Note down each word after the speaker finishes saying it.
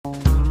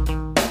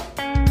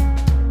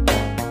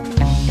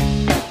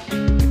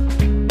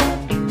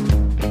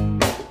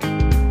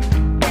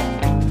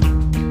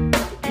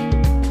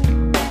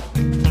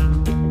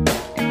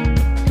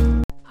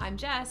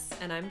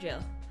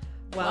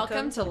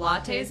Welcome to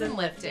Lattes and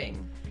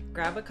Lifting.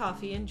 Grab a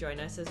coffee and join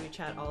us as we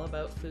chat all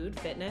about food,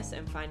 fitness,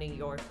 and finding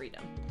your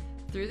freedom.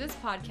 Through this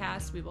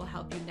podcast, we will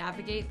help you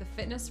navigate the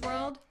fitness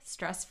world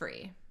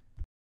stress-free.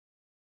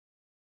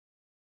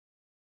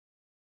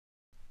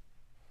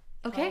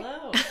 Okay.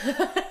 Hello.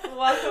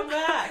 Welcome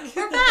back.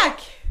 We're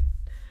back.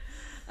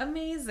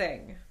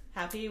 Amazing.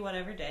 Happy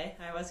whatever day.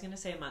 I was going to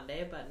say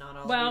Monday, but not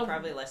all of you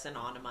probably listen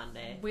on a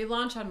Monday. We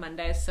launch on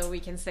Monday, so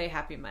we can say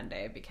happy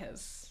Monday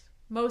because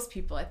most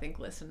people, I think,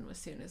 listen as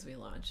soon as we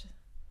launch.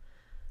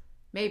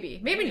 Maybe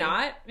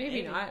not.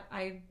 Maybe not.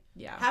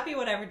 Yeah. Happy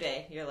whatever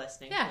day you're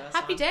listening to us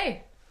happy on.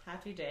 Day.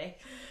 Happy day.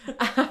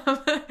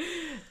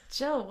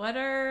 Jill, what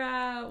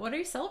are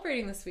you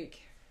celebrating this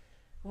week?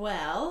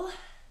 Well,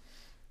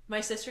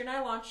 my sister and I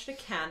launched a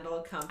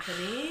candle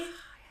company. Yes.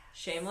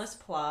 Shameless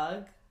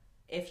plug.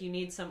 If you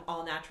need some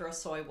all-natural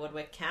soy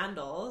woodwick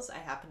candles, I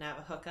happen to have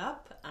a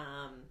hookup.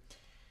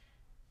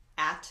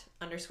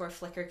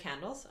 @_flicker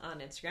candles on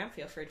Instagram.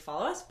 Feel free to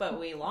follow us. But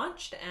we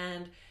launched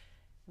and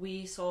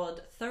we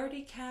sold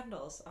 30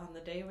 candles on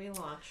the day we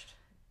launched.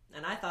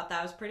 And I thought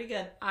that was pretty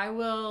good. I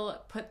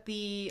will put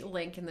the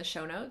link in the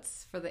show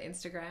notes for the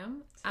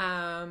Instagram.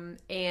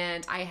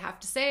 And I have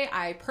to say,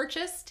 I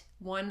purchased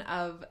one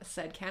of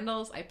said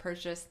candles. I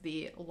purchased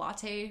the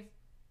latte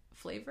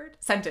flavored,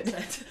 scented,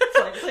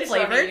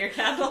 flavored your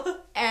candle.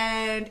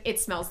 And it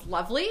smells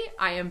lovely.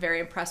 I am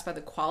very impressed by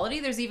the quality.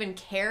 There's even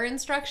care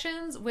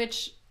instructions,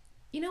 which,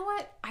 you know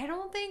what? I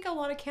don't think a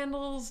lot of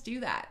candles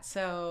do that.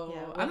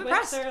 So I'm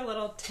impressed. They're a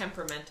little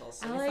temperamental.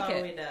 So we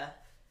thought we'd,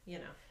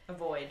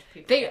 avoid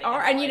people. They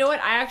are, and you know what?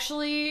 I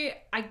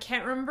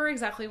can't remember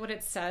exactly what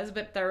it says,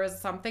 but there was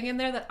something in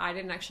there that I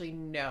didn't actually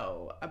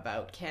know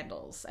about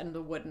candles and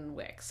the wooden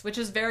wicks, which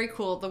is very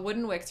cool. The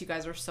wooden wicks, you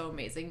guys are so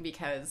amazing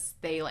because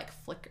they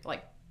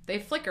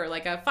flicker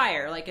like a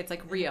fire, like it's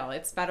like real.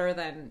 It's better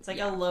than it's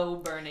like a low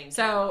burning.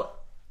 So candle.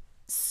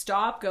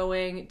 Stop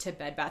going to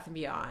Bed Bath &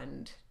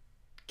 Beyond.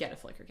 Get a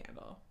flicker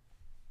candle.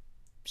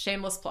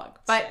 Shameless plug,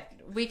 but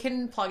we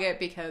can plug it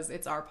because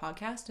it's our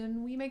podcast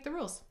and we make the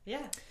rules.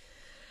 Yeah.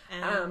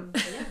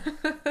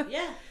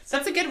 Yeah.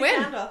 That's a good win.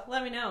 Candle,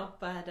 let me know.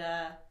 But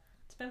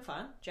it's been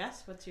fun.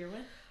 Jess, what's your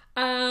win?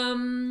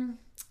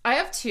 I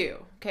have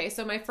two. Okay,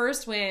 so my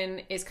first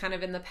win is kind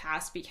of in the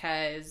past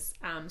because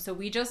so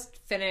we just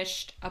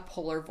finished a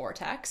polar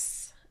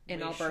vortex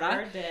in Alberta.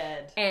 Sure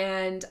did.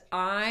 And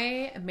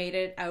I made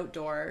it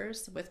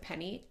outdoors with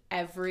Penny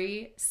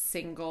every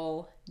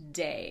single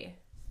day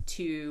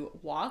to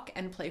walk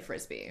and play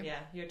frisbee. Yeah,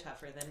 you're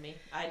tougher than me.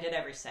 I did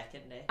every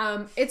second day.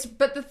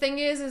 But the thing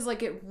is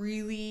like it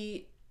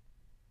really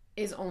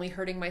is only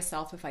hurting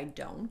myself if I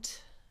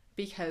don't,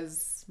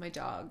 because my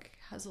dog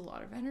has a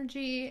lot of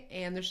energy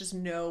and there's just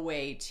no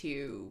way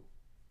to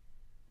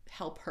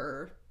help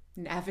her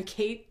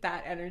navigate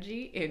that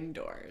energy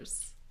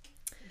indoors.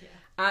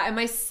 Yeah. And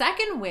my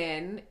second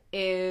win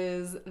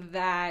is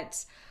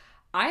that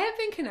I have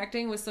been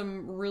connecting with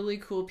some really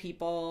cool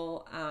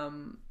people,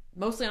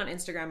 mostly on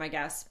Instagram, I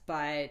guess,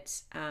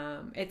 but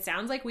it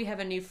sounds like we have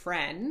a new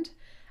friend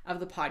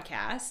of the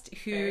podcast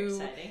who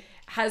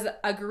has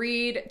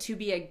agreed to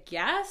be a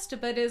guest,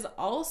 but is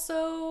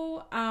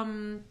also,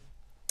 I'm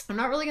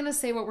not really going to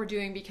say what we're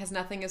doing because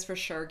nothing is for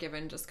sure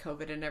given just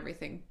COVID and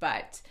everything,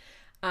 but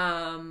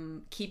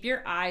keep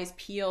your eyes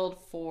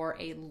peeled for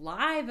a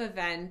live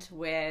event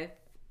with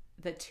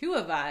the two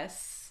of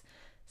us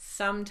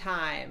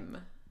sometime.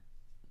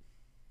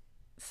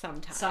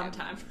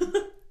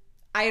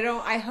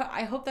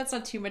 I hope that's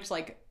not too much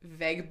like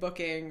vague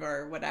booking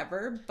or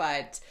whatever,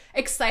 but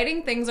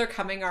exciting things are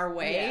coming our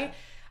way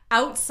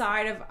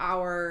outside of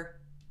our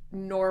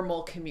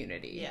normal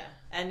community. Yeah.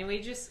 And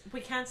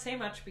we can't say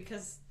much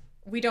because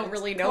we don't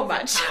really know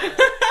much.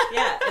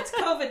 Yeah, it's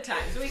COVID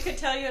times. We could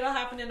tell you it'll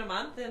happen in a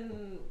month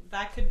and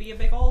that could be a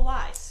big old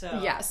lie.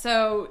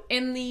 So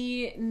in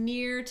the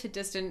near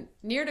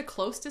to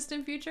close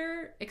distant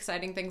future,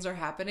 exciting things are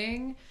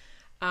happening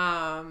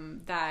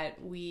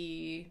that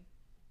we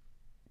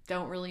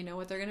don't really know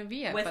what they're going to be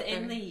yet.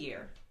 Within the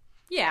year.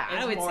 Yeah,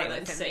 I would say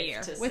within the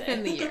year.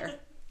 Within the year.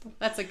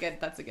 That's a good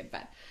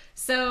bet.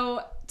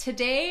 So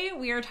today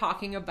we are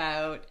talking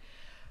about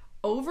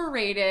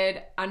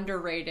overrated,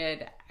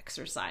 underrated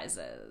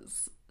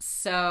exercises.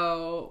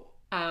 So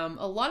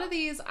a lot of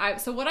these,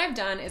 so what I've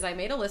done is I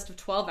made a list of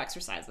 12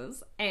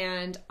 exercises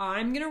and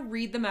I'm going to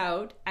read them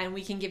out and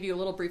we can give you a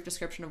little brief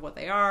description of what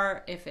they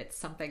are if it's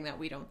something that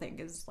we don't think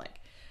is like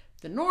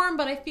the norm,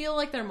 but I feel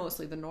like they're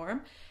mostly the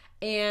norm.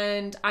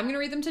 And I'm going to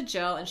read them to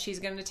Jill and she's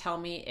going to tell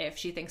me if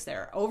she thinks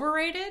they're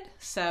overrated.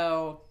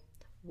 So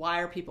why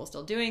are people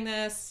still doing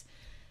this?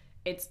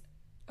 It's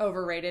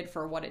overrated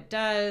for what it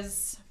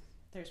does.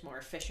 There's more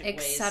efficient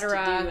ways to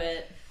do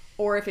it.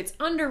 Or if it's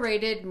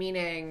underrated,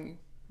 meaning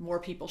more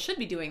people should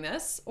be doing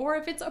this. Or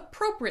if it's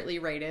appropriately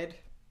rated.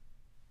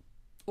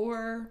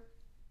 Or,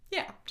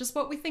 just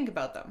what we think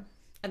about them.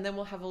 And then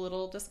we'll have a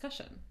little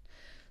discussion.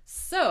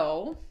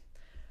 So,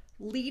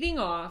 leading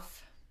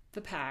off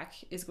the pack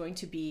is going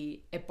to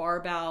be a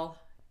barbell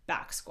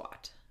back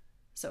squat.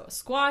 So a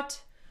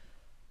squat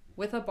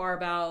with a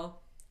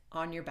barbell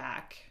on your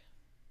back.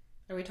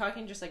 Are we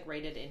talking just like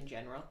rated in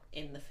general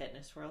in the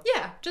fitness world?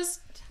 Yeah,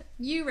 just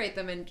you rate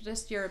them in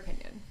just your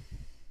opinion.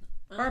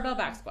 Barbell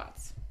back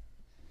squats.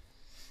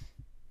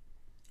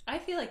 I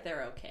feel like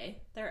they're okay.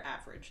 They're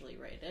averagely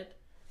rated.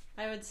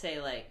 I would say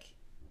like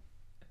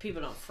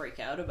people don't freak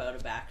out about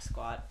a back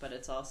squat, but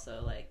it's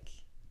also like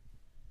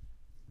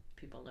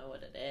people know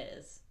what it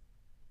is.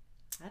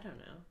 I don't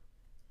know.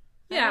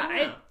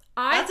 Yeah,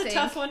 That's a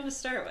tough one to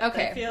start with.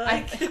 Okay, I feel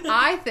like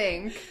I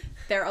think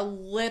they're a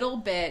little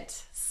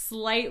bit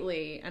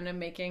slightly, and I'm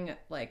making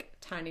like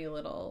tiny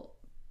little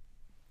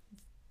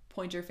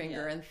pointer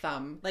finger and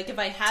thumb. Like if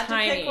I had to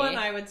pick one,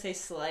 I would say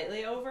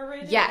slightly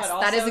overrated. Yes,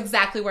 but that is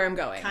exactly where I'm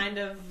going. Kind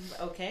of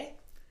okay.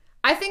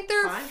 I think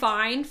they're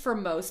fine for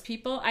most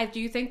people. I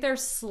do think they're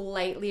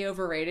slightly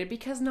overrated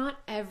because not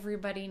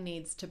everybody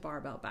needs to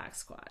barbell back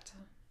squat.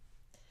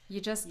 You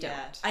just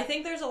don't. I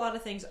think there's a lot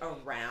of things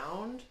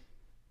around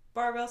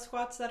barbell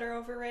squats that are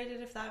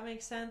overrated, if that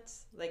makes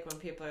sense. Like when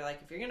people are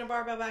like, if you're gonna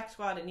barbell back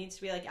squat, it needs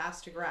to be like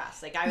ass to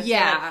grass. Like I would say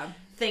like,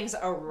 things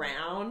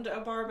around a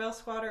barbell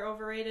squat are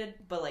overrated,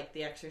 but like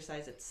the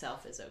exercise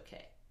itself is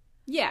okay.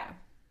 Yeah.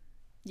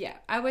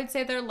 I would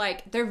say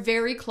they're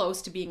very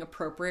close to being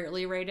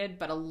appropriately rated,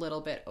 but a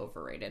little bit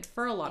overrated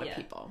for a lot of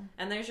people.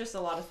 And there's just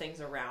a lot of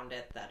things around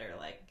it that are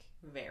like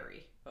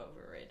very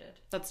overrated.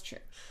 That's true.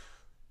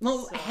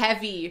 Well,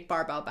 heavy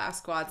barbell back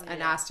squats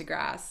and ass to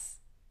grass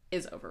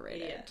is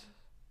overrated.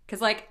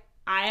 Because, like,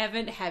 I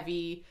haven't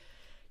heavy...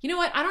 You know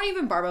what? I don't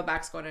even barbell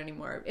back squat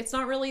anymore. It's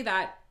not really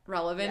that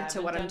relevant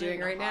to what I'm doing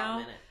right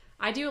now.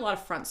 I do a lot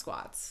of front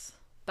squats.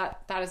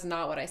 That is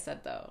not what I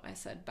said, though. I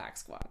said back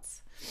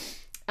squats.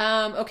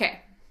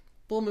 Okay.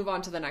 We'll move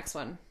on to the next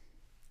one.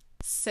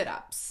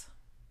 Sit-ups.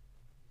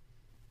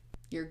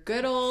 Your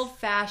good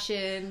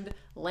old-fashioned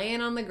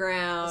laying on the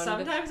ground.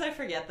 Sometimes I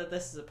forget that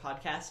this is a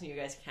podcast and you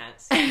guys can't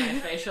see my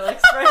facial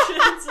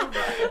expressions.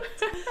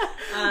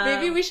 But,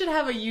 maybe we should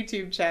have a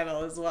YouTube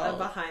channel as well.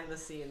 Behind the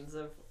scenes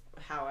of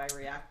how I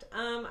react.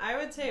 I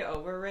would say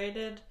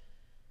overrated.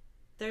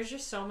 There's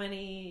just so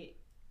many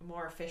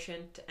more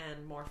efficient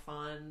and more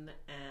fun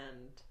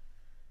and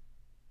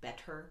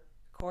better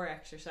core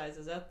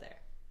exercises out there.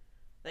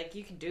 Like,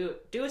 you can do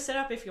a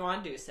sit-up if you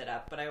want to do a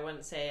sit-up, but I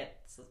wouldn't say it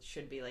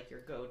should be, like,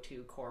 your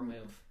go-to core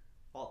move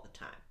all the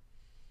time.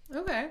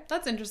 Okay,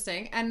 that's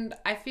interesting. And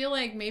I feel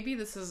like maybe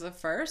this is a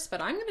first,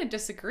 but I'm going to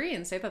disagree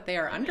and say that they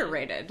are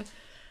underrated.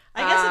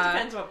 I guess it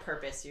depends what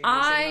purpose you're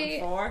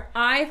using them for.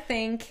 I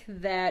think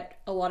that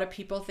a lot of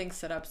people think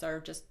sit-ups are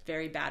just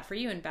very bad for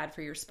you and bad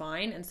for your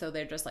spine, and so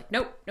they're just like,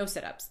 nope, no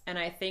sit-ups. And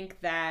I think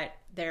that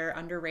they're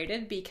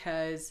underrated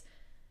because...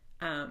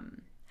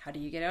 how do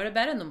you get out of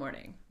bed in the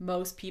morning?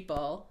 Most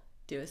people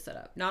do a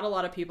sit-up. Not a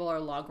lot of people are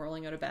log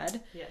rolling out of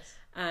bed.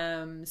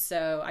 Yes.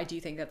 So I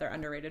do think that they're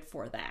underrated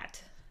for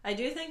that. I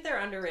do think they're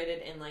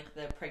underrated in like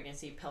the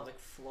pregnancy pelvic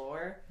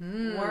floor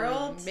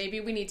world. Maybe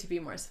we need to be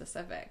more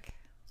specific.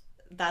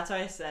 That's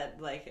why I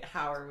said, like,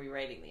 how are we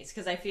rating these?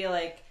 Because I feel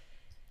like...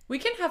 We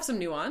can have some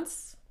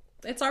nuance.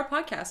 It's our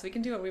podcast. We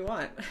can do what we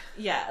want.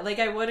 Yeah, like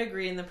I would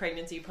agree in the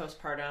pregnancy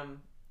postpartum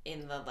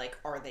in the like,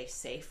 are they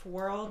safe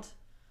world?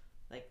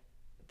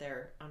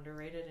 They're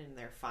underrated and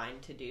they're fine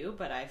to do,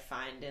 but I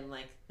find in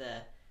like the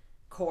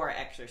core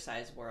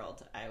exercise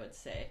world, I would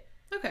say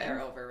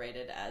they're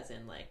overrated, as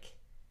in like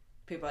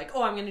people are like,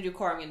 oh, I'm going to do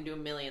core, I'm going to do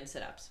 1 million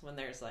sit-ups, when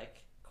there's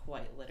like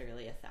quite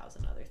literally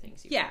 1,000 other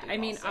things you can do. Yeah, I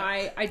mean,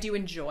 I do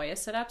enjoy a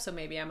sit-up, so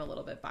maybe I'm a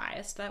little bit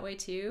biased that way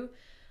too.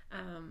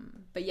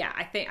 But yeah,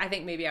 I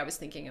think maybe I was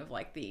thinking of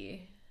like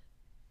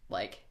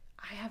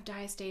I have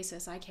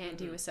diastasis, I can't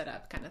do a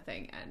sit-up kind of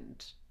thing,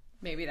 and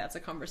maybe that's a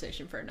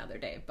conversation for another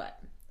day,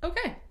 but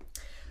okay.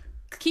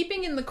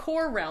 Keeping in the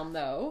core realm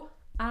though,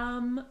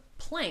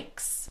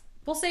 planks.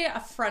 We'll say a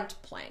front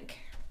plank.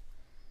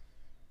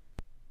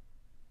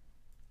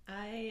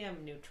 I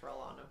am neutral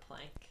on a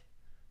plank.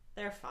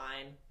 They're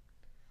fine.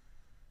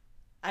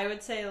 I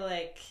would say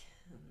like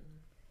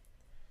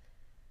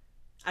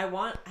I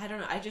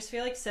don't know. I just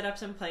feel like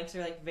sit-ups and planks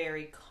are like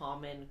very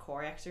common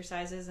core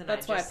exercises, and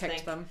that's why I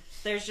picked them.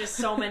 There's just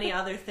so many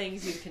other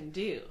things you can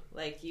do.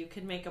 Like you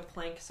can make a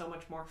plank so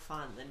much more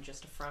fun than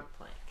just a front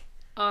plank.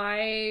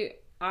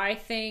 I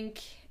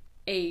think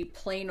a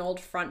plain old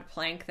front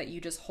plank that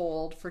you just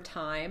hold for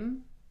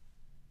time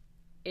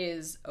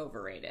is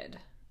overrated.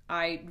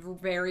 I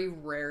very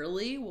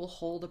rarely will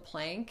hold a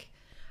plank.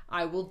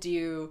 I will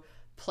do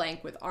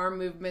plank with arm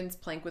movements,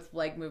 plank with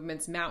leg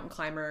movements, mountain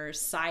climbers,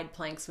 side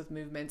planks with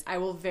movements. I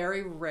will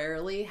very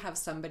rarely have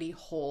somebody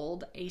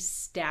hold a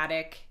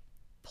static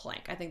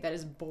plank. I think that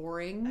is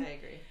boring. I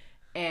agree.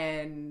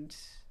 And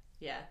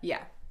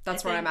yeah.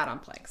 That's where I'm at on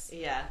planks.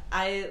 Yeah.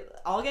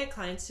 I'll get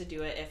clients to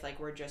do it if like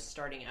we're just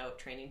starting out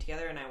training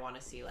together and I want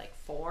to see like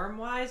form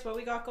wise what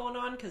we got going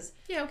on, because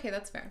okay,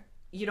 that's fair.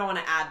 You don't want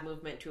to add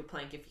movement to a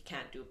plank if you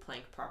can't do a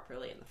plank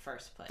properly in the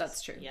first place.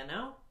 That's true. You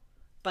know?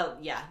 But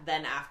yeah,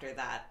 then after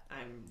that,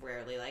 I'm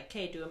rarely like,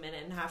 okay, do 1.5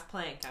 minute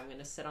plank. I'm going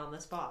to sit on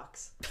this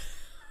box.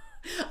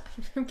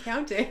 I'm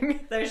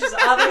counting. There's just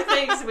other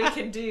things we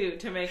can do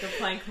to make a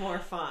plank more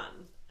fun.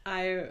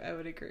 I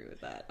would agree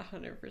with that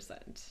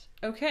 100%.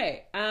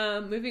 Okay,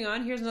 moving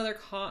on.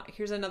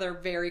 Here's another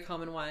very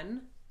common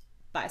one: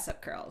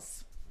 bicep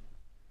curls.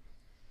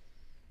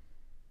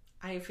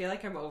 I feel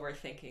like I'm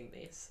overthinking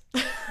these.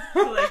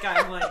 Like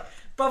I'm like,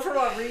 but for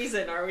what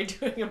reason are we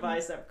doing a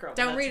bicep curl?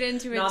 Don't read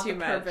into it not too the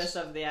much. purpose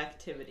of the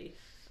activity.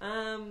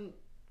 I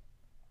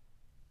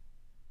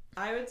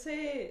would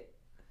say,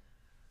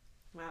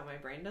 wow, my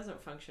brain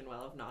doesn't function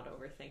well of not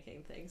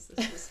overthinking things.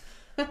 This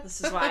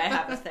is why I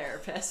have a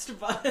therapist.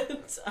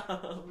 But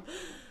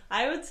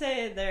I would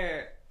say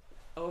they're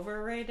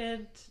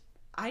overrated.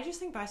 I just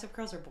think bicep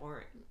curls are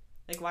boring.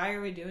 Like, why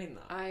are we doing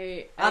them?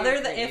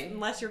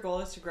 Unless your goal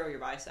is to grow your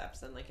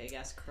biceps, then like I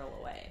guess curl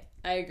away.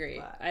 I agree.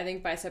 But I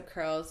think bicep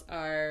curls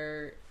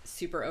are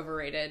super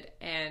overrated,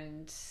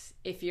 and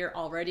if you're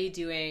already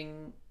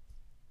doing,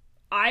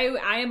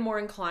 I am more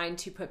inclined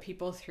to put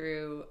people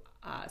through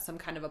some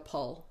kind of a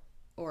pull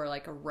or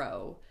like a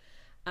row.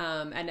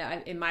 And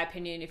in my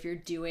opinion, if you're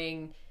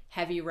doing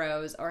heavy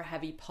rows or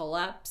heavy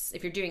pull-ups,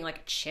 if you're doing like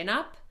a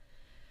chin-up,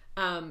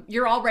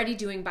 you're already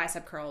doing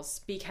bicep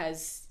curls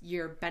because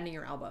you're bending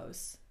your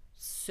elbows.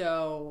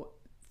 So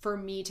for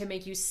me to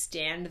make you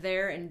stand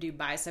there and do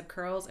bicep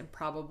curls and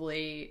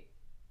probably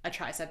a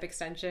tricep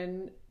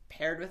extension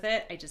paired with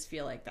it, I just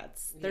feel like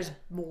there's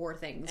more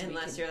things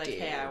unless you're like, do.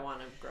 hey, I want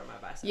to grow my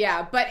biceps.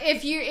 Yeah, but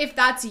if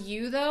that's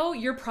you though,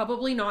 you're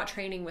probably not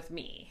training with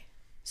me.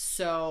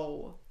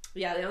 So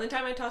yeah, the only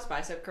time I toss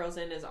bicep curls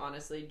in is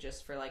honestly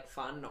just for like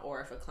fun,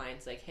 or if a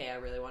client's like, hey, I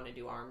really want to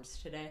do arms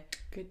today.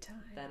 Good time.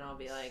 Then I'll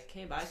be like,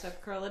 hey,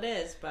 bicep curl it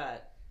is.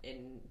 But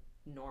in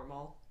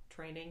normal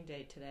training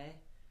day to day,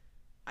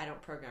 I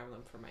don't program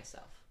them for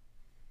myself.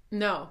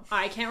 No,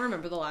 I can't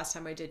remember the last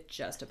time I did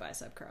just a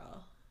bicep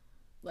curl.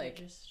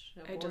 Like,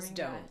 I just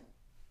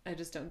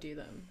don't do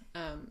them.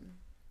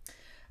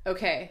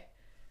 Okay.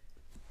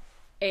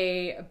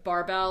 A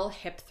barbell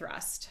hip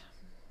thrust.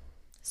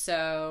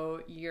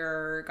 So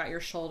got your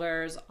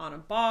shoulders on a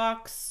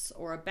box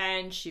or a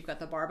bench, you've got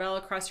the barbell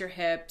across your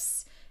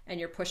hips, and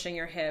you're pushing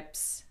your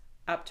hips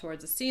up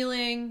towards the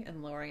ceiling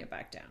and lowering it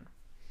back down.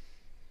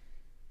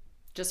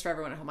 Just for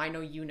everyone at home, I know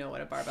you know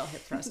what a barbell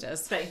hip thrust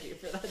is. Thank you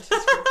for that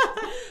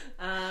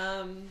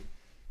description.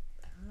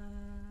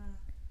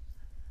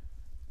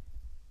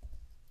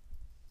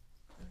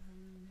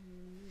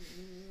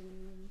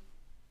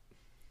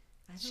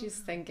 She's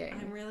thinking.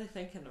 I'm really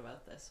thinking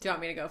about this. Do you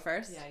want me to go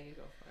first? Yeah, you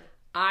go for it.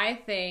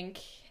 I think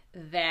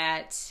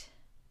that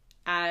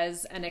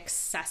as an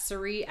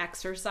accessory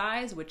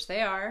exercise, which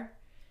they are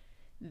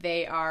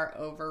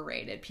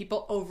overrated.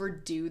 People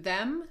overdo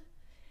them.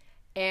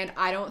 And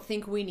I don't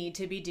think we need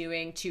to be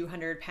doing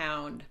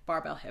 200-pound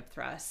barbell hip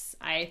thrusts.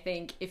 I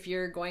think if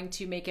you're going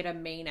to make it a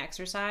main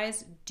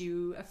exercise,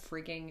 do a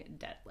freaking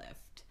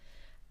deadlift.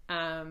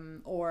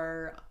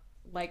 Or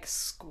like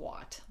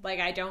squat. Like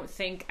I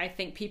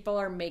think people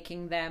are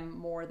making them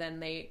more than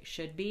they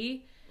should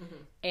be. Mm-hmm.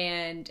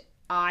 And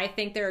I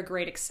think they're a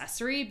great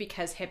accessory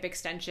because hip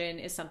extension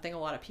is something a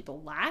lot of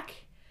people lack.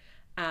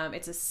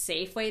 It's a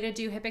safe way to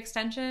do hip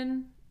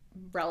extension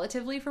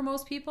relatively for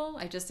most people.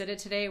 I just did it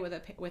today with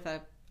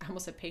a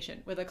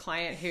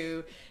client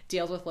who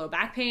deals with low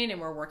back pain, and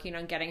we're working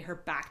on getting her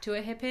back to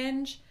a hip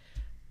hinge.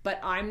 But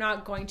I'm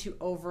not going to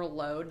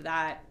overload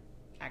that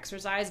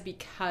exercise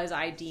because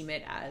I deem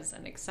it as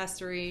an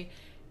accessory,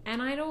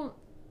 and I don't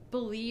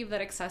believe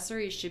that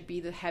accessories should be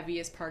the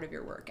heaviest part of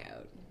your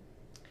workout.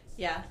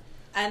 Yeah,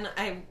 and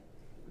I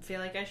feel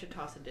like I should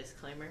toss a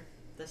disclaimer.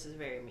 This is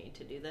very me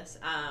to do this.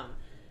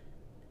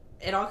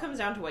 It all comes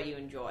down to what you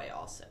enjoy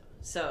also.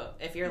 So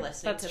if you're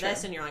listening to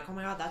this and you're like, oh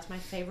my god, that's my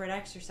favorite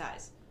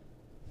exercise.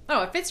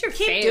 Oh, if it's your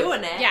keep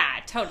doing it. Yeah,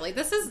 totally.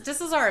 This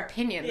is our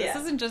opinion. Yeah.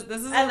 This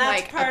isn't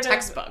like a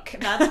textbook.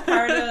 That's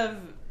part of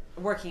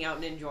working out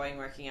and enjoying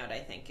working out, I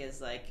think,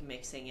 is like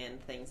mixing in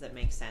things that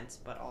make sense,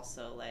 but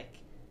also like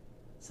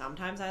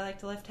sometimes I like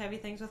to lift heavy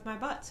things with my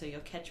butt, so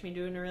you'll catch me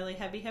doing a really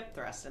heavy hip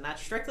thrust, and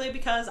that's strictly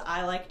because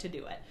I like to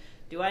do it.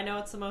 Do I know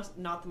it's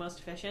not the most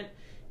efficient?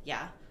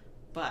 Yeah,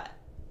 but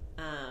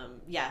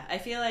yeah, I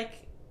feel like,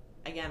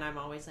 again, I'm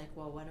always like,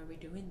 well, what are we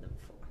doing them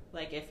for?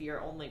 Like, if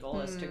your only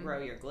goal is to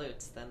grow your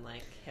glutes, then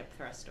like hip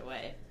thrust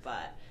away.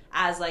 But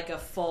as like a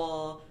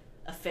full,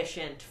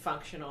 efficient,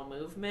 functional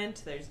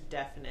movement, there's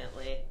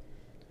definitely,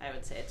 I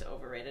would say it's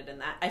overrated in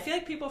that. I feel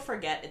like people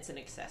forget it's an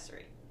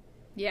accessory.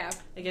 Yeah.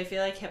 Like, I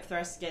feel like hip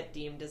thrusts get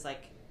deemed as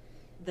like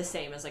the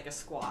same as like a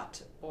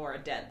squat or a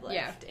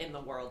deadlift in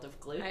the world of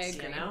glutes,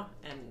 you know?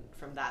 And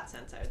from that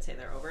sense, I would say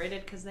they're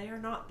overrated because they are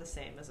not the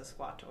same as a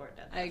squat or a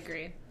deadlift.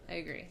 I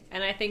agree.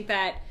 And I think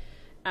that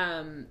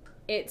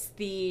it's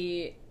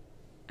the,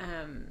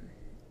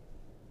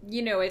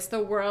 it's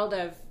the world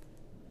of,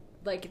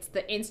 like, it's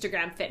the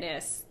Instagram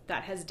fitness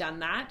that has done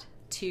that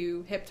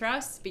to hip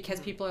thrusts because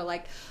people are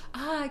like,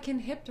 I can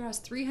hip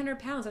thrust 300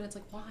 pounds. And it's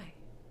like, why?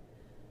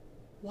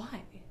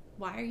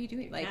 Why are you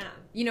doing like,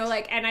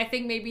 and I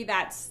think maybe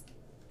that's,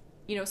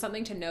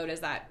 something to note is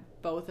that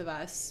both of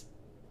us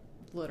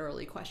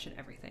literally question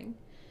everything.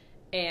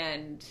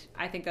 And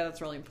I think that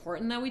that's really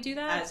important that we do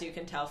that. As you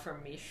can tell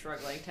from me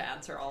struggling to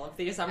answer all of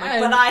these, I'm like,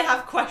 but I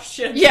have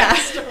questions. Yeah.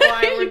 As to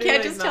why we're you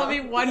can't doing just them. tell me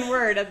one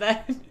word and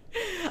then.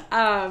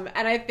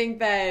 And I think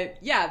that,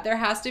 yeah, there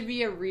has to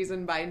be a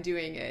reason behind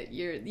doing it.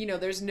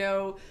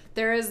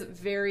 There is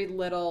very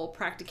little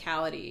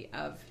practicality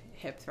of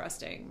hip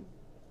thrusting,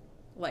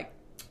 like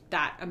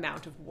that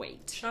amount of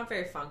weight. It's not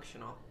very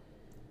functional.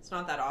 It's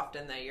not that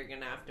often that you're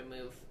going to have to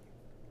move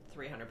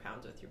 300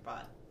 pounds with your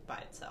butt by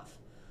itself.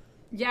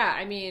 Yeah,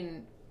 I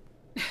mean,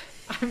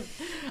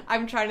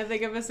 I'm trying to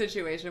think of a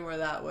situation where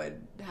that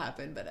would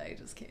happen, but I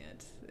just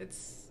can't.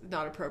 It's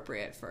not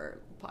appropriate for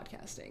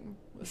podcasting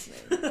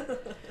listening.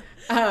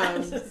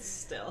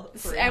 Still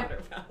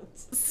 300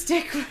 pounds.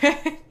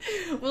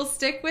 We'll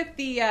stick with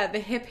the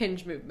hip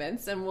hinge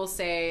movements, and we'll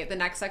say the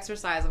next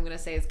exercise I'm going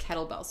to say is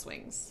kettlebell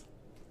swings.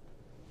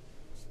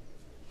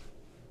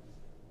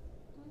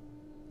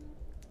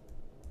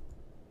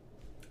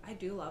 I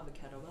do love a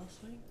kettlebell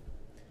swing.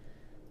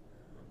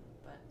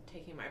 But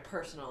taking my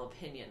personal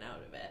opinion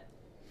out of it,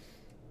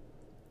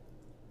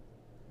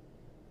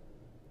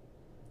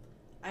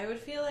 I would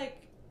feel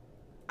like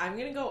I'm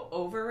going to go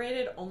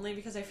overrated only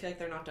because I feel like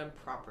they're not done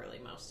properly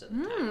most of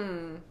the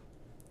time.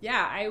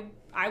 Yeah,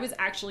 I was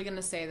actually going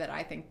to say that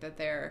I think that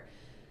they're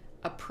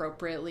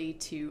appropriately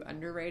too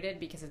underrated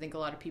because I think a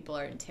lot of people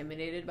are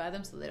intimidated by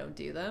them, so they don't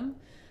do them.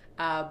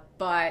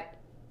 But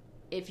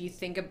if you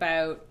think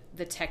about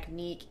the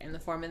technique and the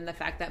form and the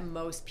fact that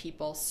most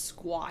people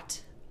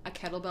squat a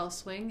kettlebell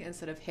swing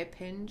instead of hip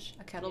hinge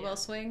a kettlebell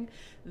swing,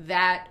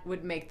 that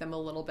would make them a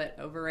little bit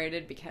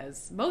overrated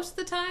because most of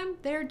the time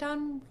they're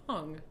done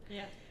wrong.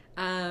 Yeah.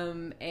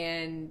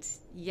 And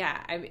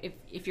yeah,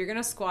 if you're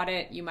gonna squat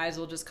it, you might as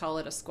well just call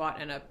it a squat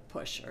and a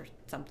push or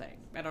something.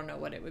 I don't know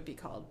what it would be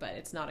called, but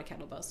it's not a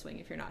kettlebell swing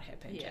if you're not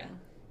hip hinging. Yeah.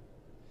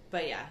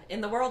 But yeah,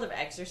 in the world of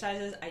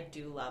exercises, I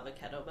do love a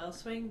kettlebell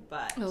swing,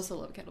 but I also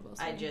love kettlebell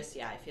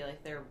swing. I feel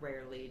like they're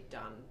rarely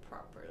done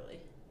properly.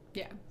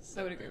 Yeah,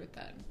 I would agree with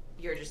that.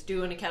 You're just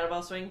doing a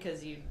kettlebell swing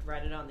because you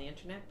read it on the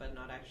internet, but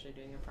not actually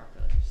doing it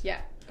properly. Yeah.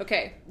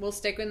 Okay, we'll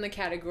stick in the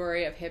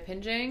category of hip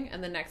hinging,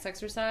 and the next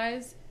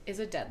exercise is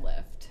a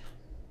deadlift.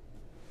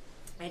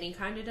 Any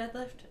kind of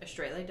deadlift? A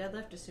straight leg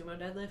deadlift, a sumo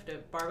deadlift, a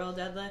barbell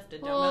deadlift, a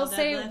dumbbell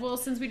deadlift?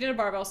 Since we did a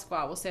barbell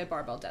squat, we'll say a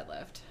barbell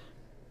deadlift.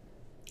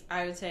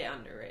 I would say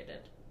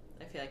underrated.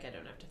 I feel like I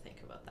don't have to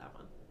think about that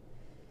one.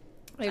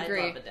 I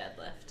agree. I love a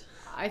deadlift.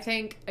 I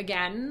think,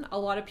 again, a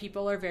lot of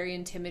people are very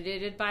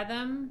intimidated by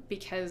them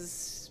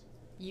because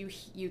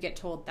you get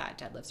told that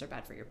deadlifts are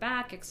bad for your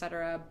back,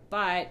 etc.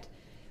 But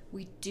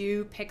we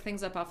do pick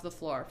things up off the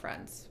floor,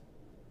 friends.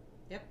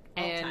 Yep.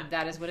 And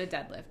that is what a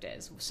deadlift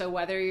is. So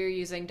whether you're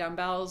using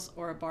dumbbells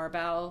or a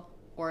barbell,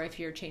 or if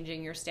you're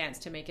changing your stance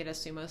to make it a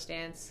sumo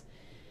stance,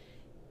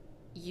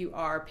 you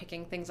are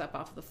picking things up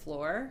off the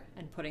floor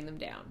and putting them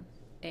down.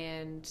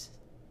 And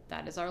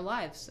that is our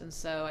lives. And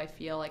so I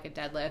feel like a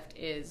deadlift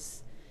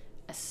is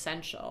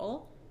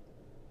essential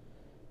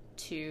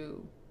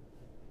to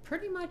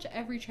pretty much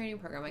every training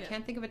program. I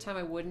can't think of a time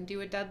I wouldn't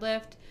do a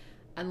deadlift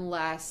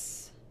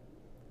unless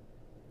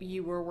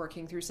you were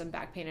working through some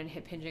back pain and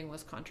hip hinging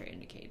was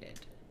contraindicated.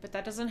 But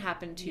that doesn't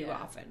happen too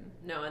often.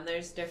 No, and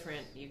there's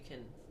different, you can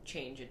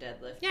change a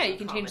deadlift. Yeah, you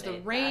can change the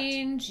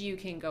range, you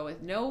can go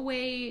with no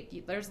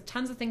weight. There's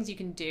tons of things you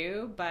can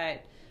do,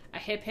 but a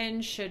hip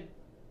hinge should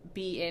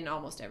be in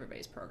almost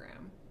everybody's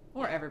program.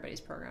 Or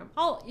everybody's program.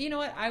 You know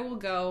what? I will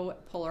go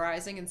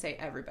polarizing and say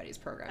everybody's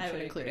program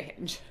should include a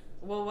hinge.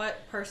 Well,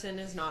 what person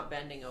is not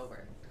bending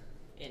over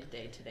in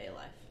day-to-day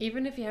life?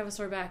 Even if you have a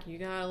sore back, you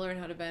gotta learn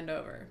how to bend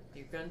over.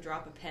 You're gonna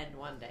drop a pen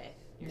one day.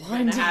 You're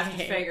gonna have to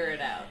figure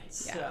it out.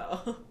 Yeah.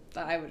 So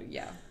I would,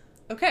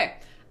 Okay.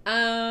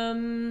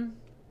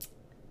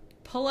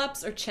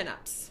 Pull-ups or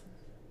chin-ups?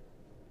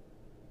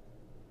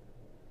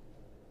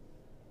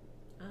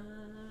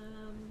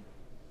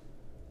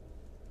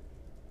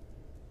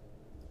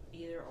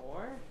 Either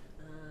or.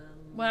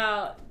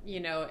 Well,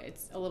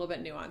 it's a little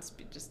bit nuanced.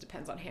 It just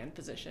depends on hand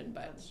position,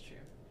 but that's true.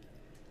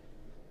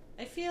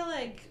 I feel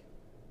like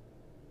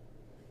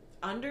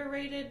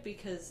underrated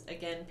because,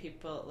 again,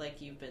 people, like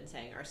you've been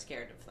saying, are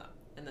scared of them,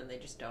 and then they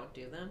just don't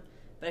do them.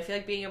 But I feel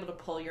like being able to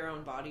pull your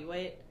own body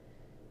weight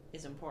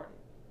is important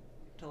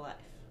to life.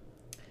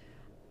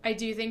 I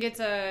do think it's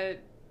an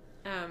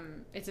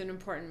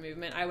important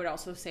movement. I would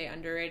also say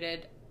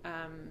underrated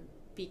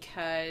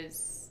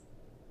because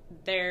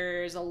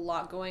there's a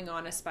lot going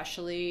on,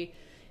 especially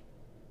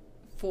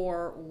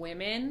for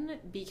women,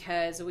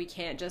 because we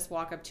can't just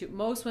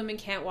most women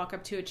can't walk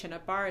up to a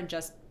chin-up bar and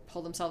just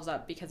pull themselves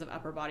up because of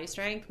upper body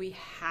strength. We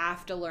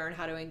have to learn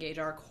how to engage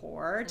our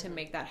core to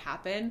make that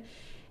happen.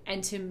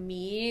 And to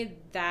me,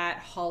 that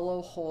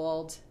hollow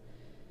hold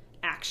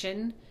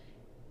action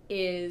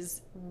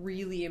is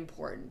really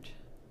important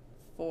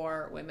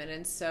for women.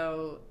 And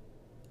so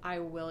I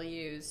will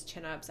use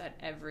chin-ups at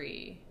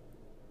every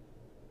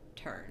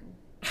turn.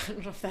 I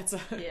don't know if that's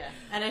Yeah.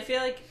 And I feel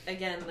like,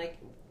 again,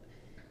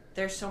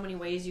 there's so many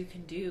ways you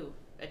can do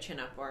a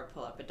chin-up or a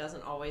pull-up. It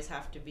doesn't always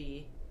have to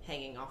be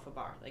hanging off a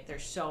bar. Like,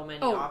 there's so many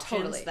Oh,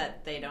 options totally.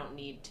 that they don't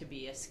need to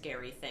be a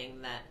scary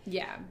thing that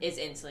Yeah. is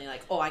instantly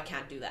like, oh, I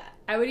can't do that.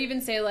 I would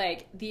even say,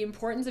 like, the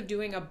importance of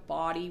doing a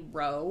body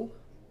row,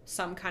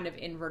 some kind of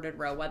inverted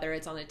row, whether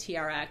it's on the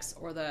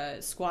TRX or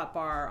the squat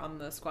bar on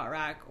the squat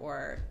rack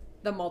or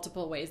the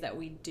multiple ways that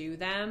we do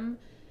them.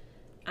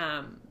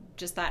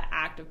 Just that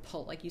act of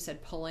pull, like you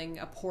said, pulling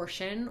a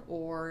portion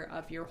or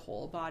of your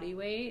whole body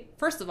weight.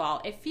 First of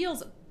all, it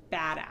feels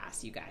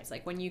badass, you guys.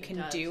 Like, when you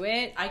can do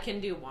it. I can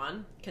do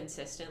one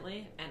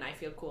consistently, and I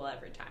feel cool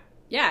every time.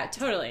 Yeah,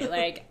 totally.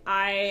 Like,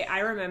 I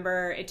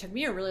remember it took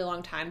me a really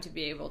long time to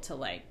be able to,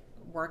 like,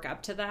 work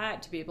up to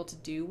that, to be able to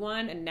do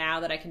one. And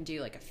now that I can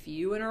do, like, a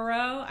few in a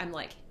row, I'm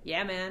like,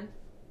 yeah, man,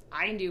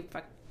 I can do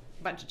a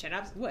bunch of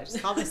chin-ups. Ooh, I just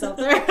called myself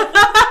there.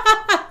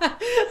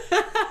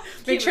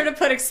 Make sure to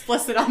put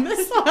explicit on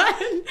this one.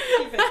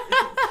 Keep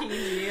it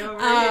PG over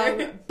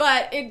here.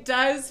 But it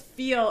does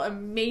feel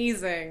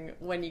amazing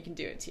when you can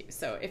do it too.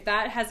 So if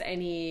that has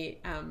any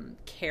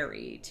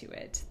carry to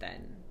it,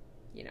 then,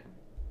 you know.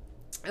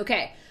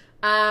 Okay.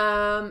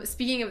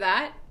 Speaking of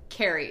that,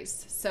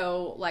 carries.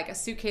 So, like, a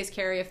suitcase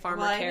carry, a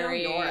farmer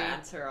carry. I know your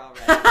answer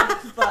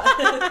already.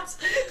 But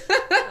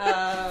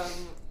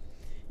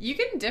you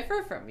can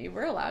differ from me.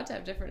 We're allowed to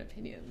have different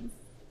opinions.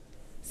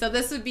 So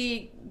this would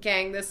be,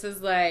 gang, this is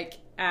like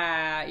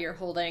you're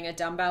holding a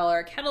dumbbell or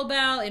a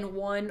kettlebell in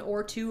one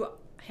or two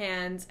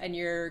hands and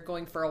you're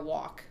going for a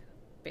walk,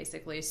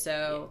 basically.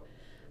 So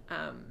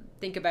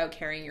think about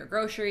carrying your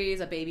groceries,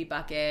 a baby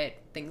bucket,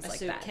 things like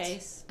that.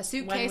 A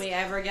suitcase. When we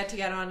ever get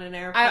on an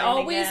airplane I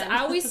again.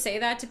 always say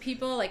that to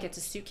people, like, it's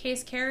a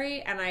suitcase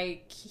carry, and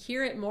I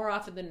hear it more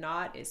often than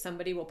not is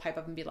somebody will pipe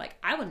up and be like,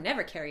 I would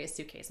never carry a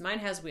suitcase. Mine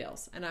has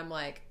wheels. And I'm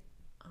like,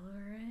 all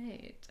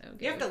right.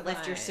 Okay, you have to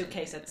lift your fine.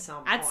 suitcase at some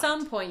point. At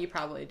some point, you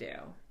probably do.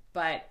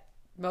 But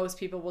most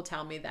people will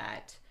tell me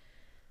that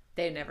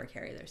they never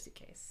carry their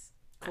suitcase.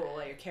 Cool.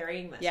 Well, you're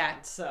carrying this Yeah.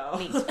 one, so.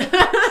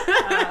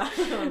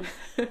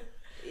 Neat.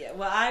 Yeah,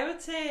 well, I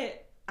would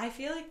say I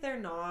feel like they're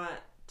not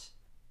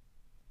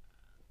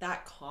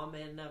that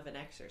common of an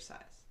exercise.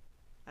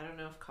 I don't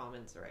know if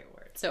common's the right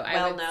word.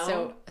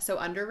 So so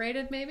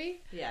underrated,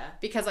 maybe? Yeah.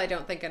 Because I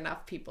don't think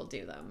enough people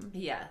do them.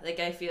 Yeah, like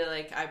I feel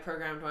like I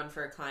programmed one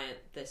for a client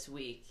this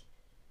week,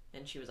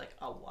 and she was like,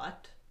 "A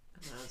what?"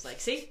 And I was like,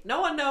 "See,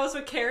 no one knows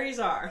what carries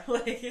are."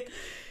 Like,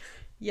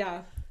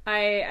 yeah,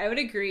 I would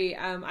agree.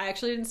 I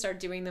actually didn't start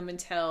doing them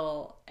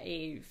until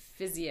a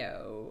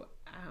physio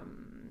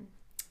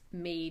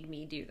made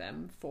me do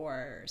them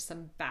for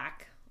some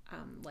back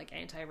like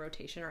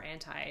anti-rotation or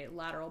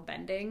anti-lateral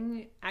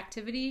bending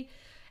activity.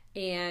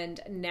 And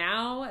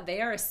now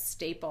they are a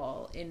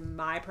staple in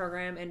my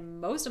program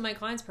and most of my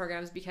clients'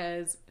 programs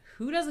because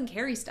who doesn't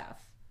carry stuff?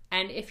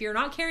 And if you're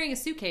not carrying a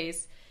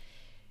suitcase,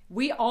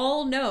 we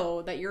all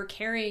know that you're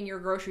carrying your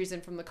groceries in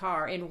from the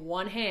car in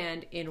one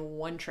hand in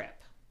one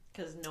trip.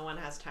 Because no one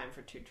has time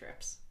for 2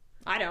 trips.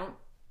 I don't.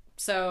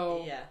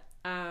 So yeah.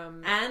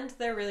 And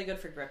they're really good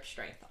for grip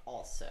strength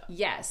also.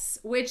 Yes,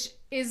 which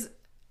is,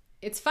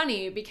 it's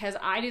funny because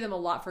I do them a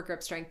lot for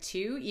grip strength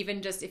too,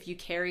 even just if you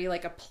carry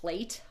like a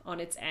plate on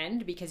its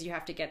end, because you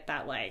have to get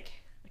that, like,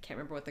 I can't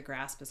remember what the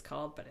grasp is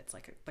called, but it's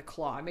like the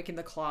claw. I'm making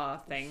the claw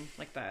thing,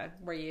 like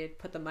where you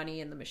put the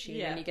money in the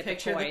machine and you get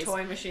picture the toys. the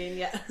toy machine,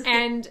 yeah.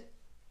 And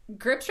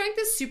grip strength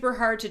is super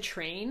hard to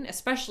train,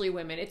 especially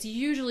women. It's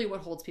usually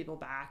what holds people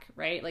back,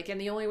 right? Like,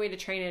 and the only way to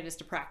train it is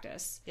to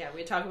practice. Yeah,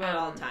 we talk about it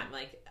all the time.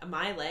 Like,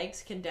 my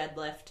legs can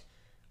deadlift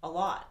a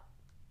lot.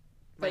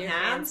 My But your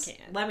hands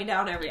can't. let me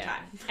down every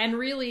time. And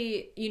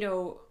really,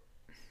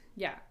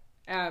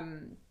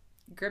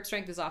 grip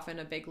strength is often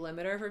a big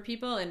limiter for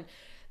people, and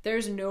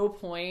there's no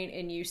point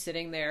in you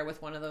sitting there with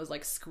one of those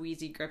like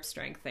squeezy grip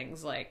strength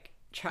things, like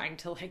trying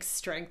to like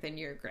strengthen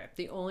your grip.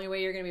 The only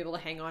way you're going to be able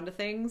to hang on to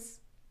things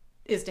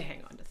is to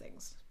hang on to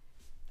things.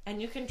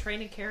 And you can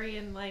train and carry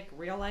in like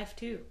real life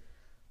too.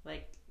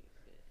 Like,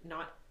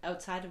 not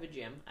outside of a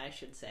gym, I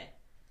should say.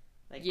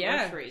 Like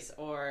groceries,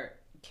 or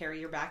carry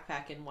your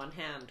backpack in one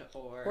hand,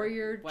 or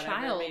your whatever,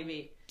 child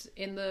maybe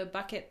in the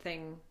bucket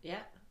thing. Yeah.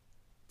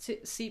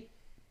 Seat.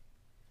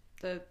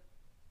 The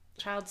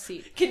child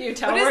seat. Can you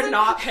tell we're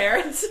not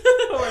parents?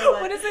 Or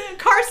like, what is it?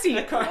 Car seat.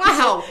 A car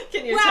Wow. seat.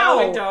 Can you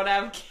tell we don't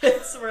have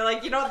kids? We're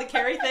like, the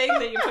carry thing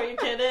that you put your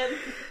kid in?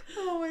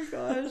 Oh my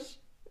gosh.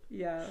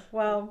 Yeah.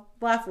 Well,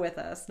 laugh with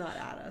us, not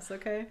at us,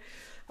 okay?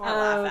 Or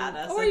laugh at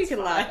us. Or you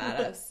can laugh at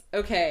us.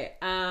 Okay.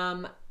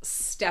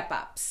 Step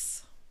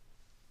ups.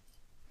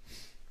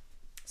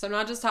 So I'm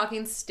not just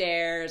talking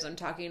stairs. I'm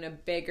talking a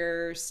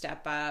bigger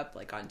step up,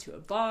 like onto a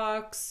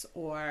box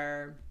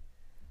or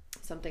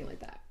something like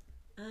that.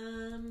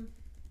 I'm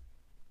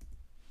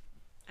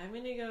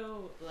gonna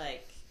go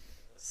like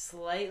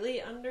slightly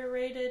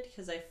underrated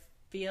because I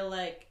feel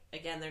like,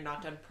 again, they're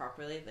not done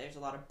properly. There's a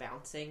lot of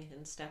bouncing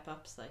in step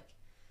ups, like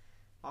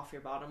off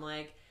your bottom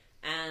leg,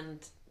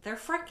 and they're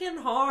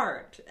freaking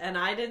hard. And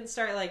I didn't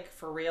start like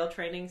for real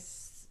training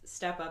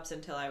step ups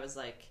until I was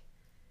like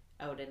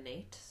out in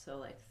Nate, so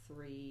like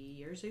 3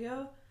 years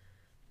ago.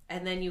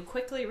 And then you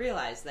quickly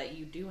realize that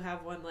you do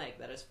have one leg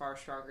that is far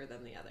stronger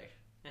than the other.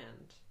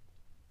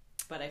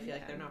 But I feel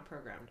like they're not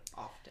programmed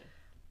often.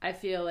 I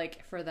feel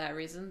like for that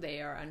reason,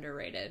 they are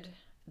underrated.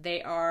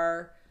 They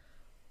are,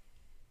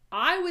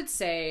 I would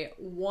say,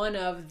 one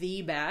of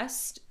the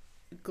best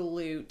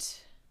glute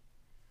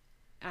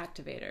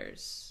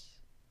activators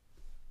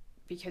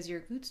because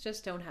your glutes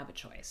just don't have a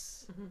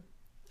choice. Mm-hmm.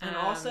 And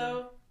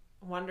also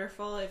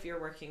wonderful if you're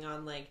working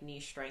on like knee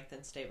strength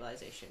and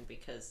stabilization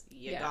because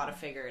you gotta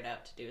figure it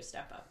out to do a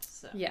step up.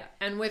 So. Yeah,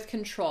 and with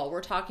control,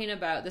 we're talking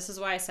about, this is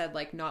why I said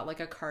like not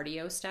like a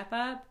cardio step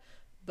up,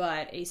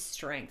 but a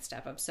strength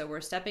step up. So we're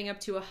stepping up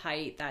to a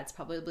height that's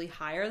probably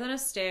higher than a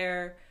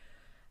stair,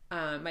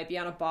 might be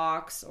on a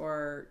box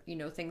or, you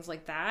know, things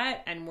like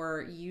that. And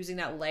we're using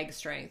that leg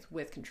strength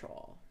with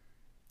control.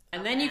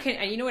 And then you can,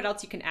 and you know what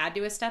else you can add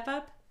to a step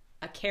up?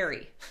 A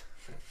carry.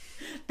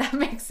 That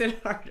makes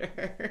it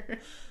harder.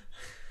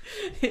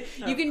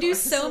 You can do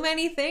so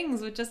many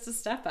things with just a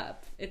step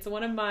up. It's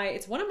one of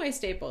my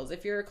staples.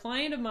 If you're a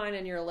client of mine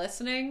and you're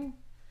listening,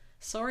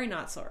 sorry,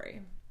 not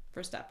sorry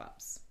for step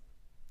ups.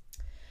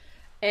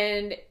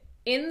 And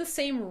in the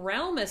same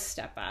realm as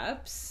step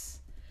ups,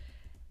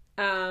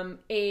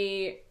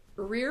 a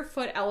rear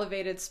foot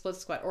elevated split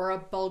squat or a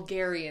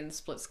Bulgarian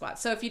split squat.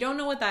 So if you don't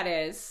know what that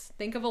is,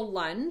 think of a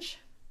lunge.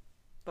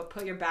 But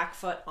put your back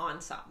foot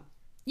on something.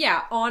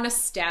 Yeah, on a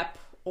step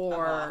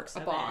or a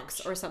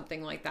box or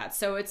something like that.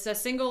 So it's a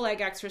single leg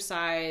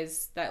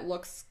exercise that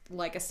looks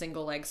like a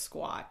single leg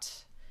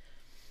squat.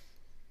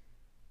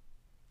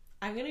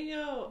 I'm going to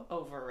go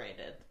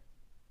overrated.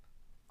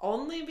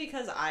 Only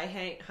because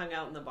I hung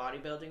out in the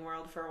bodybuilding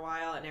world for a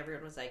while and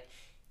everyone was like,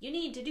 you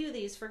need to do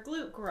these for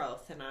glute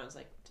growth. And I was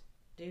like,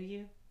 do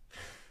you?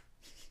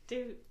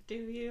 do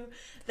you?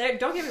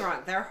 Don't get me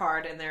wrong, they're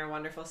hard and they're a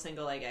wonderful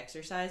single leg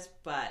exercise,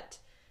 but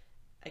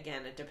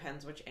again, it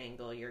depends which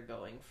angle you're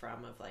going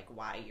from of like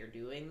why you're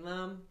doing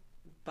them.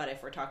 But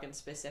if we're talking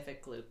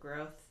specific glute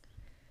growth,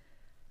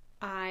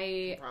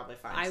 I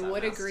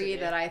would agree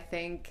that I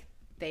think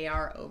they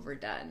are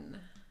overdone.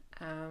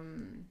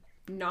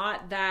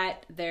 Not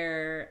that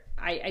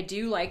I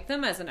do like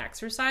them as an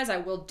exercise. I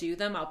will do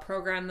them. I'll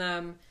program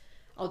them.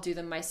 I'll do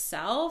them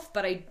myself,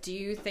 but I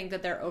do think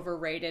that they're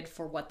overrated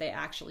for what they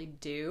actually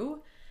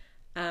do.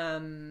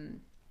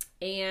 And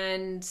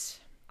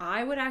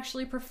I would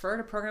actually prefer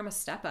to program a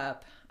step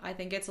up. I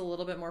think it's a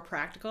little bit more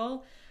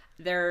practical.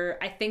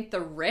 I think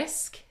the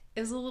risk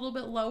is a little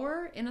bit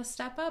lower in a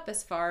step up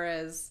as far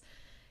as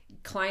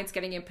clients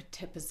getting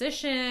into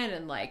position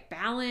and like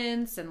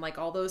balance and like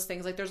all those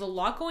things. Like there's a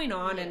lot going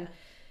on. Yeah. And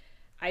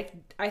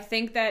I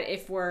think that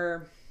if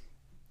we're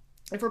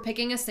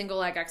picking a single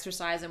leg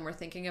exercise and we're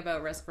thinking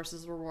about risk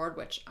versus reward,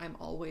 which I'm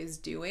always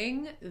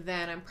doing,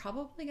 then I'm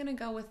probably going to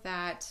go with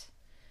that.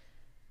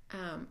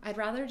 I'd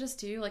rather just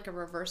do like a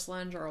reverse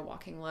lunge or a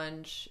walking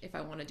lunge if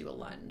I want to do a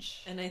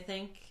lunge. And I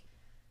think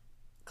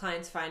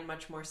clients find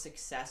much more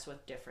success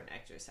with different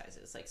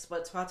exercises. Like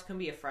split squats can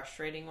be a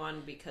frustrating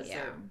one because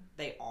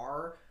they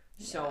are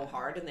so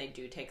hard and they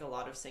do take a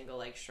lot of single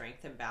leg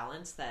strength and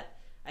balance that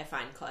I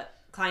find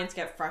clients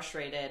get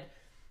frustrated,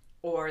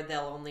 or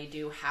they'll only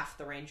do half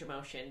the range of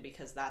motion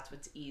because that's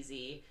what's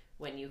easy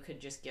when you could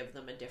just give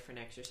them a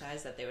different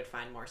exercise that they would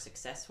find more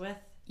success with.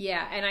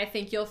 Yeah, and I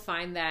think you'll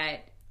find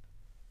that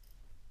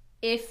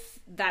if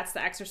that's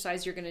the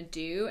exercise you're going to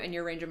do and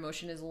your range of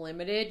motion is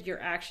limited,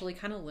 you're actually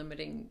kind of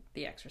limiting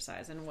the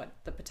exercise and what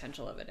the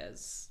potential of it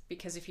is.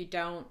 Because if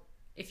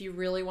you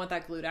really want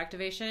that glute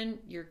activation,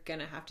 you're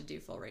going to have to do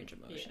full range of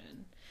motion.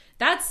 Yeah.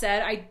 That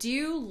said, I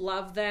do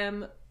love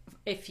them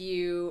if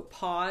you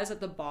pause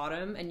at the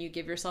bottom and you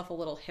give yourself a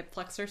little hip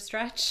flexor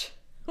stretch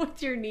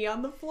with your knee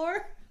on the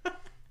floor.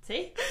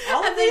 See?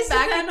 All of these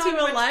depend on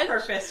which lunge,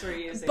 purpose we're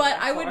using. But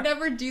I would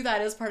never do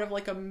that as part of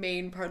like a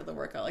main part of the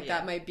workout. Like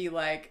that might be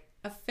like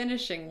a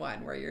finishing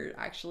one where you're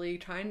actually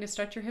trying to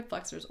stretch your hip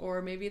flexors,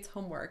 or maybe it's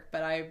homework.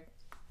 But I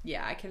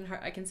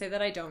can say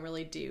that I don't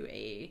really do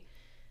a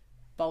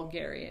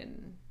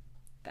Bulgarian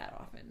that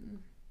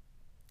often.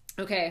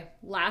 Okay,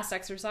 last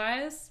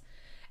exercise.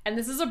 And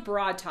this is a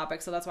broad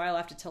topic, so that's why I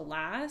left it till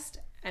last.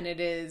 And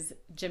it is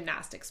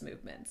gymnastics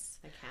movements.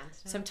 Like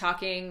handstands? So I'm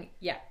talking,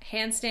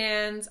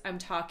 handstands. I'm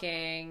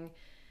talking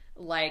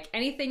like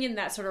anything in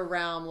that sort of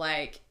realm,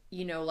 like,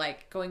 you know,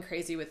 like going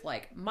crazy with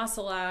like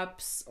muscle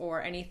ups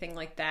or anything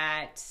like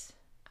that.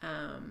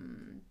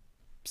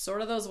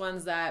 Sort of those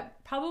ones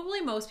that probably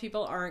most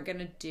people aren't going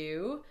to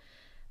do.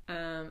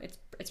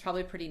 It's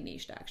probably pretty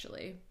niched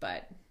actually,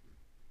 but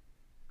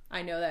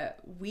I know that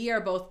we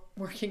are both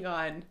working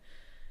on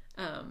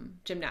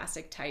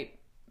gymnastic type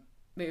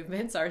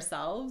movements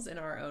ourselves in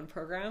our own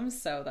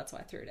programs, so that's why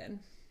I threw it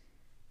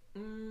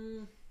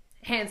in.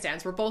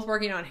 Handstands. We're both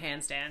working on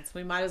handstands.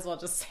 We might as well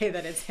just say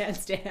that it's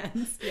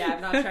handstands. Yeah,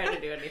 I'm not trying to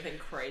do anything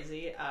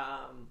crazy.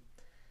 I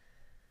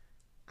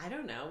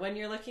don't know. When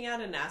you're looking at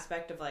an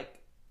aspect of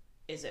like,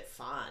 is it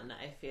fun?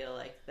 I feel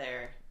like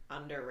they're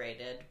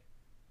underrated.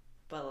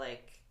 But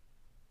like,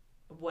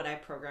 would I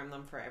program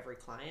them for every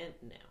client?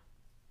 No.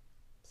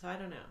 So I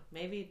don't know.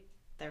 Maybe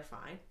they're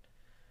fine.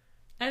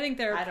 I think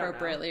they're I don't know.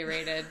 appropriately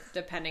rated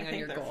depending on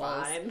your they're goals.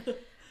 fine.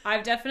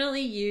 I've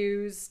definitely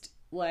used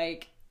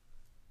like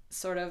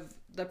sort of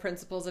the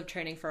principles of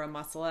training for a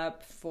muscle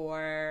up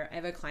for, I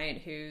have a client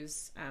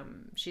who's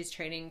she's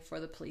training for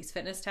the police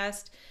fitness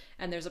test,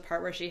 and there's a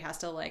part where she has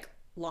to like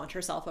launch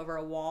herself over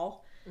a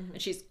wall,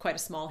 and she's quite a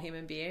small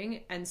human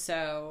being, and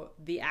so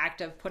the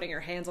act of putting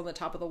her hands on the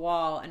top of the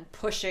wall and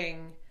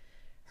pushing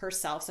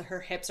herself so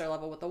her hips are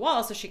level with the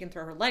wall so she can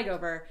throw her leg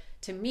over,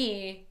 to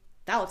me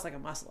that looks like a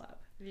muscle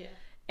up. Yeah.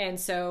 And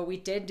so we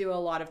did do a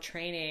lot of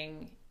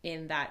training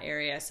in that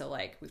area. So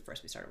like we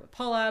started with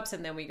pull-ups,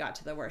 and then we got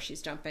to the where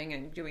she's jumping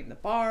and doing the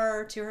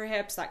bar to her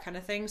hips, that kind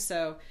of thing.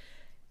 So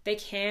they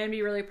can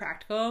be really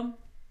practical,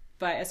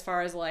 but as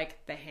far as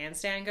like the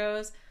handstand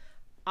goes,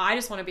 I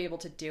just want to be able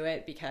to do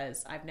it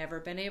because I've never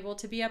been able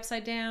to be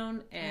upside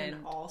down. And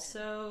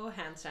also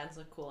handstands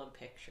look cool in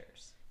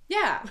pictures.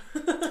 yeah,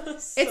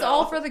 it's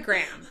all for the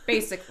gram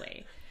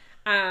basically.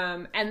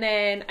 And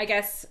then I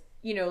guess,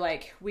 you know,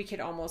 like we could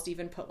almost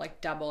even put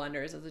like double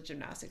unders as a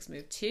gymnastics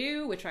move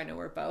too, which I know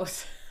we're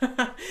both.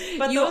 But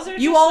those are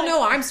you just all like-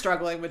 know I'm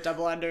struggling with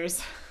double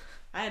unders.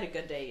 I had a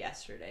good day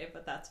yesterday,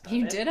 but that's about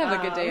You it. did have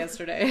a good day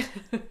yesterday.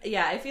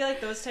 Yeah, I feel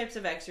like those types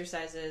of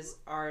exercises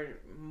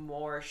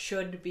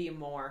should be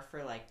more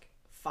for like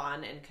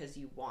fun and because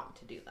you want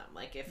to do them.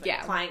 Like if a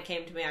client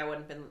came to me, I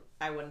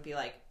wouldn't be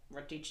like,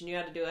 we're teaching you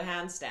how to do a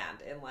handstand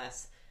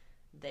unless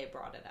they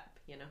brought it up,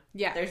 you know?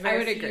 Yeah, There's I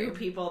would very few agree.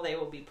 people they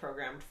will be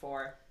programmed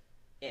for,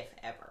 if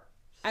ever.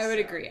 I would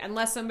agree.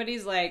 Unless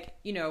somebody's like,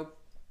 you know,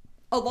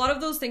 a lot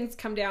of those things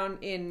come down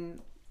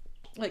in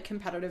like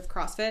competitive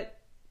CrossFit,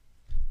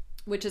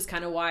 which is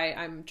kind of why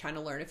I'm trying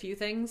to learn a few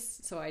things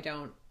so I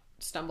don't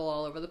stumble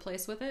all over the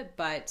place with it.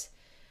 But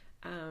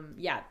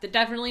yeah,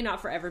 definitely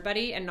not for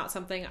everybody, and not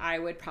something I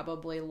would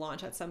probably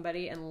launch at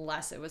somebody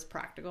unless it was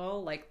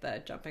practical, like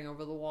the jumping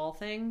over the wall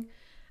thing.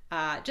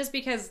 Just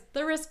because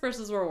the risk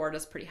versus reward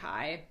is pretty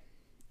high.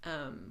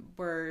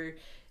 We're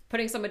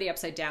putting somebody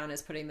upside down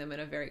is putting them in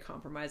a very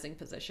compromising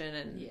position,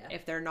 and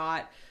if they're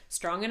not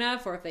strong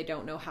enough or if they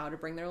don't know how to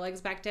bring their legs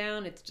back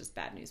down, it's just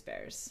bad news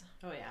bears.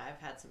 Oh yeah, I've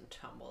had some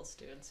tumbles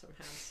doing some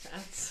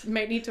handstands.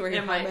 Might need to wear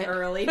your in my helmet.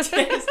 early days.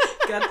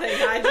 Good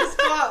thing I just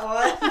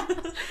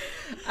bought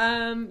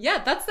one.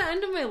 Yeah, that's the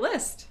end of my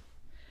list.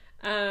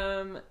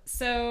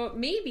 So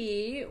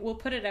maybe we'll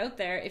put it out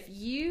there. If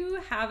you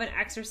have an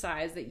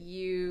exercise that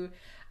you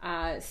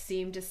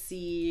seem to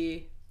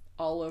see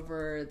all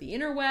over the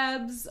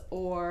interwebs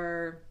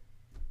or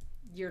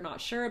you're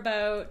not sure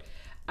about,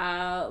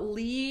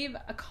 leave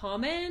a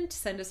comment,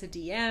 send us a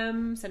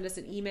DM, send us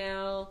an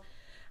email,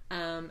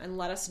 and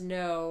let us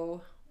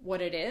know what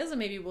it is, and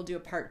maybe we'll do a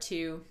part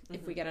 2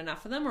 if we get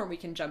enough of them, or we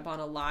can jump on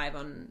a live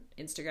on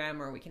Instagram,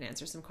 or we can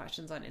answer some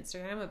questions on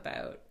Instagram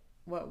about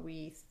what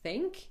we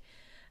think.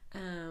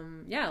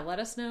 Yeah, let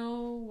us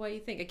know what you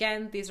think.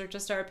 Again, these are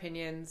just our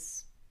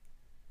opinions,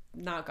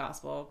 not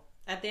gospel.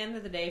 At the end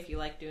of the day, if you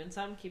like doing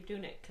something, keep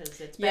doing it because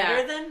it's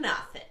better than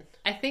nothing.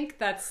 I think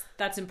that's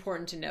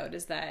important to note,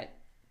 is that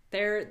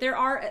there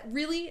are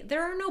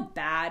no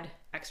bad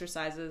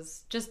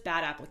exercises, just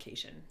bad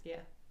application. Yeah.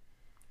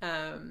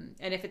 And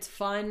if it's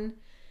fun,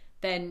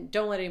 then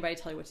don't let anybody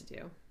tell you what to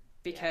do,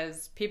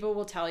 because people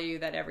will tell you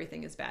that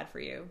everything is bad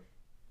for you.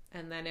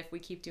 And then if we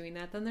keep doing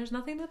that, then there's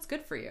nothing that's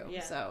good for you.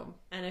 Yeah. So,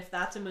 and if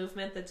that's a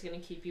movement that's going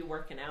to keep you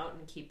working out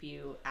and keep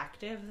you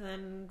active,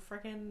 then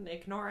freaking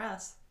ignore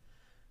us.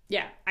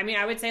 yeah. I mean,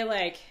 I would say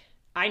like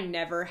I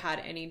never had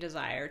any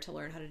desire to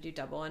learn how to do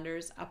double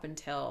unders up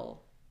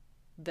until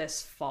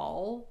this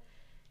fall.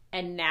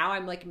 And now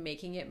I'm like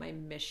making it my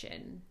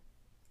mission.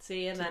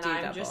 See, and then do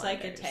I'm double just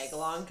like a unders. tag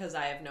along because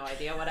I have no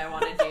idea what I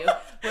want to do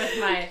with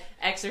my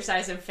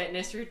exercise and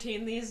fitness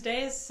routine these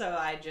days. So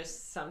I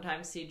just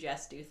sometimes see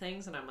Jess do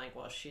things and I'm like,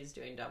 well, she's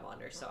doing double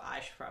unders, so I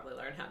should probably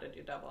learn how to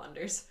do double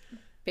unders.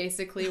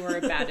 Basically, we're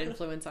a bad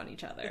influence on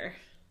each other.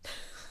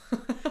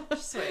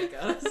 Just the way it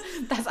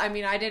goes.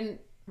 I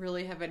didn't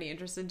really have any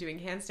interest in doing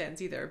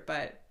handstands either,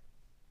 but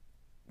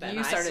Then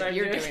you're started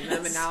doing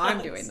them, and now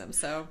I'm doing them.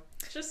 So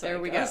Just there the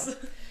way we it go. goes.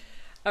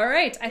 All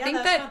right, that's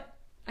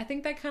I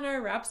think that kind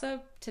of wraps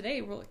up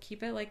today. We'll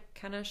keep it like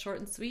kind of short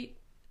and sweet,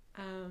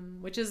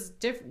 which is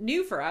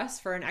new for us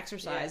for an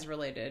exercise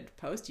related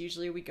post.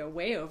 Usually we go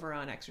way over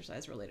on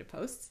exercise related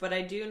posts. But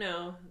I do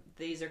know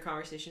these are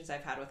conversations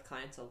I've had with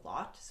clients a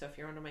lot. So if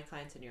you're one of my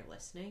clients and you're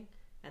listening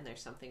and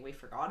there's something we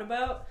forgot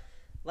about,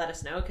 let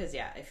us know. Because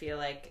I feel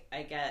like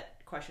I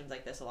get questions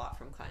like this a lot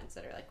from clients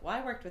that are like, well,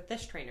 I worked with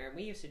this trainer and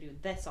we used to do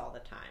this all the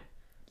time.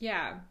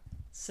 Yeah.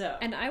 So,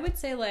 And I would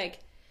say like,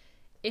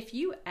 if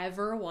you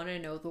ever want to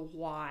know the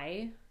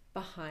why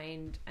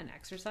behind an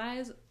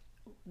exercise,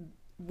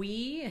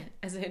 we,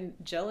 as in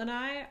Jill and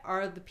I,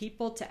 are the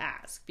people to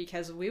ask,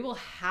 because we will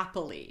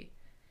happily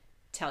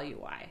tell you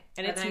why.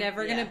 And it's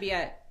never going to be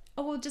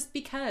just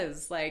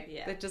because.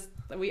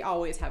 We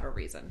always have a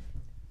reason.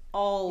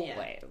 Always.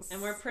 Yeah.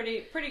 And we're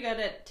pretty good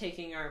at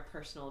taking our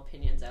personal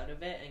opinions out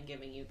of it and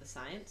giving you the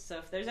science. So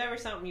if there's ever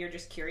something you're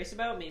just curious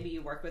about, maybe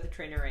you work with a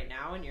trainer right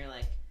now and you're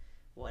like,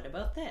 what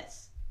about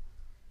this?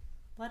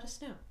 Let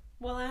us know.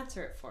 we'll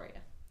answer it for you.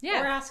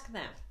 Yeah. Or ask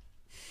them.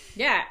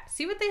 Yeah,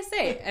 see what they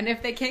say. And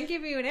if they can't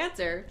give you an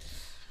answer,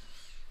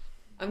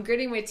 I'm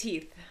gritting my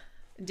teeth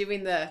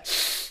doing the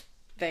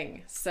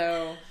thing.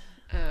 So,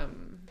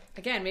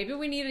 again, maybe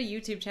we need a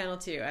YouTube channel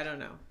too. I don't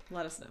know.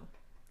 Let us know.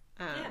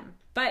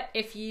 But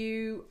if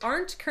you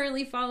aren't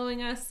currently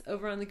following us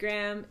over on the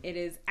gram, it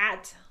is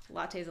at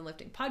Lattes and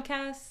Lifting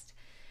Podcast.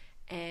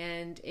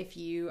 And if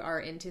you are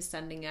into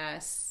sending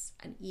us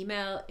an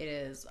email, it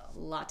is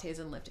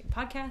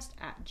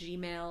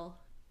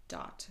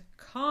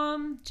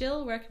lattesandliftingpodcast@gmail.com.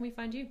 Jill, where can we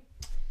find you?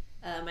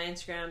 My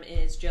Instagram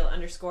is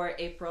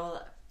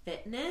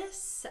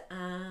Jill_April_Fitness.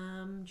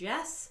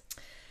 Jess?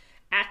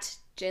 At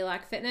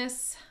JLAC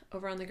Fitness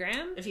over on the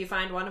gram. If you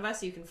find one of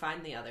us, you can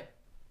find the other.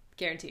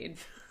 Guaranteed.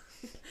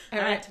 All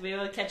right. We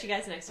will catch you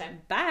guys next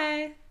time.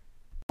 Bye.